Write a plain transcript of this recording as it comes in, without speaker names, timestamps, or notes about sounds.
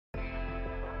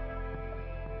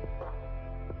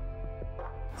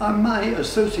My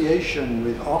association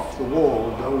with Off the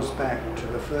Wall goes back to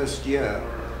the first year.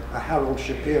 Harold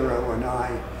Shapiro and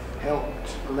I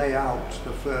helped lay out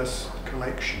the first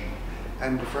collection,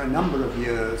 and for a number of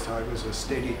years I was a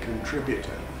steady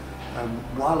contributor.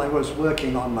 While I was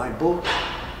working on my book,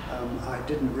 I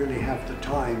didn't really have the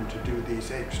time to do these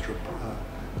extra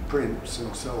prints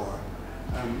and so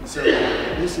on. So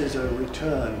this is a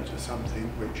return to something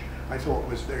which I thought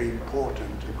was very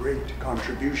important, a great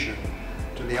contribution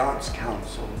to the Arts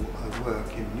Council work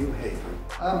in New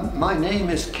Haven. My name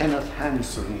is Kenneth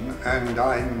Hanson, and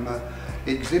I'm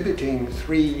exhibiting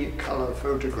 3 colour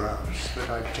photographs that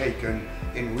I've taken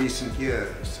in recent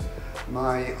years.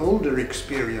 My older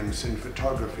experience in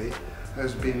photography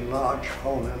has been large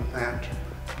format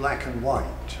black and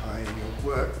white. I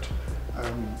worked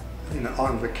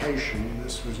on vacation.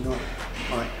 This was not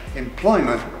my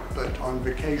employment, but on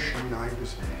vacation I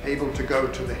was able to go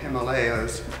to the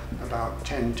Himalayas about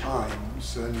 10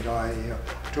 times, and I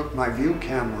took my view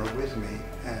camera with me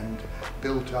and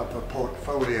built up a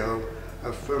portfolio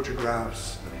of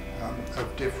photographs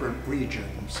of different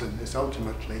regions, and this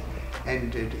ultimately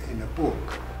ended in a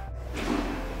book.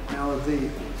 Now, of the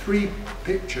 3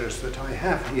 pictures that I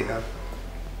have here,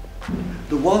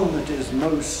 the one that is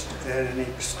most an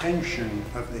extension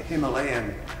of the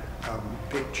Himalayan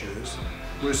pictures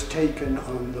was taken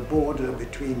on the border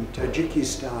between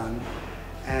Tajikistan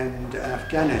and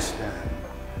Afghanistan.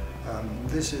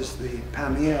 This is the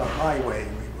Pamir highway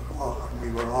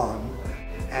we were on,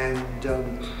 and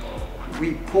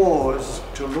we paused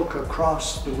to look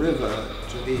across the river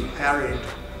to the arid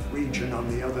region on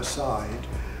the other side,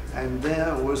 and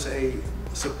there was a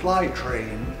supply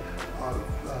train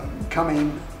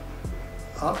coming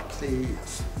up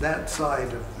that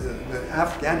side of the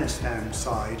Afghanistan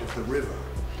side of the river,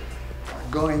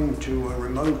 going to a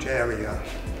remote area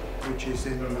which is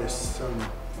in this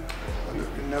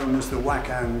known as the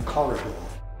Wakhan Corridor.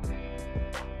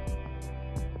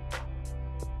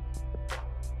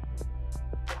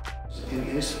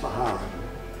 In Isfahan,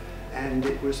 and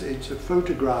it's a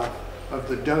photograph of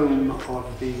the dome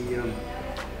of the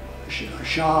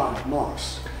Shah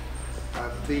Mosque.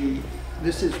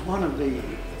 This is one of the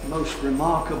most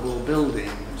remarkable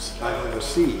buildings I've ever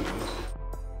seen.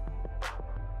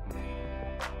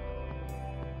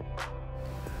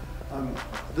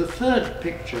 The third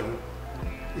picture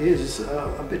is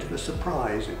a bit of a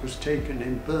surprise. It was taken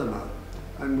in Burma,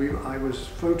 and I was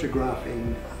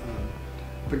photographing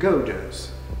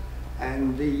pagodas,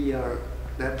 and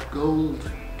that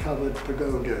gold-covered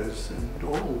pagodas, and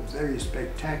all very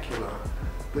spectacular.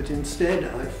 But instead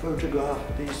I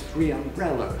photographed these 3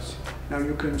 umbrellas. Now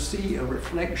you can see a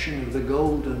reflection of the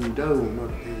golden dome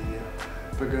of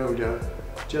the pagoda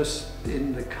just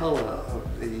in the colour of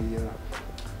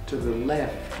to the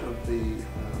left of the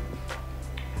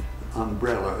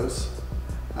umbrellas.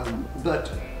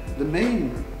 But the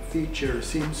main feature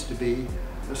seems to be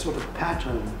a sort of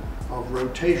pattern of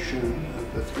rotation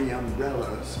of the 3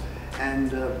 umbrellas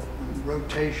and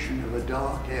rotation of a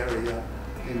dark area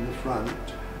in the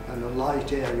front and a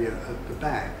light area at the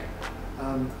back.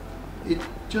 It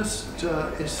just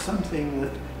is something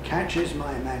that catches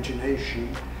my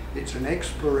imagination. It's an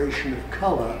exploration of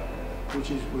colour which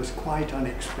was quite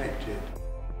unexpected.